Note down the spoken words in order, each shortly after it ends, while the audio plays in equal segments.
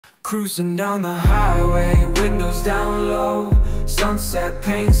Cruising down the highway, windows down low. Sunset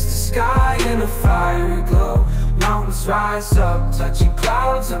paints the sky in a fiery glow. Mountains rise up, touching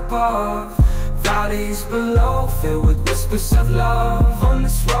clouds above. Valleys below, filled with whispers of love. On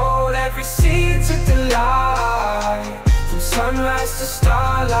this road, every scene's a delight. From sunrise to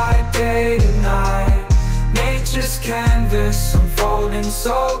starlight, day to night. Nature's canvas unfolding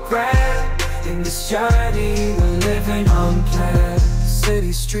so grand. In this journey, we're living unplanned.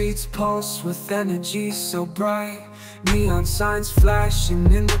 City streets pulse with energy so bright. Neon signs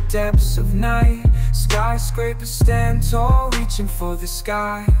flashing in the depths of night. Skyscrapers stand tall, reaching for the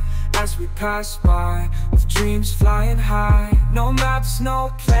sky. As we pass by, with dreams flying high. No maps,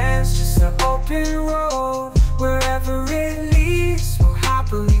 no plans, just an open road. Wherever it leads, we'll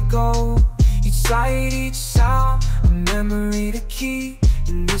happily go. Each sight, each sound, a memory to keep.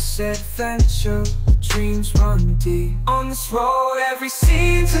 In this adventure, dreams run deep. On this road, every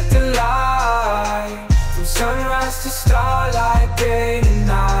scene's a delight. From sunrise to starlight, day to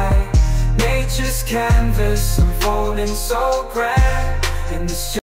night. Nature's canvas unfolding so grand. In this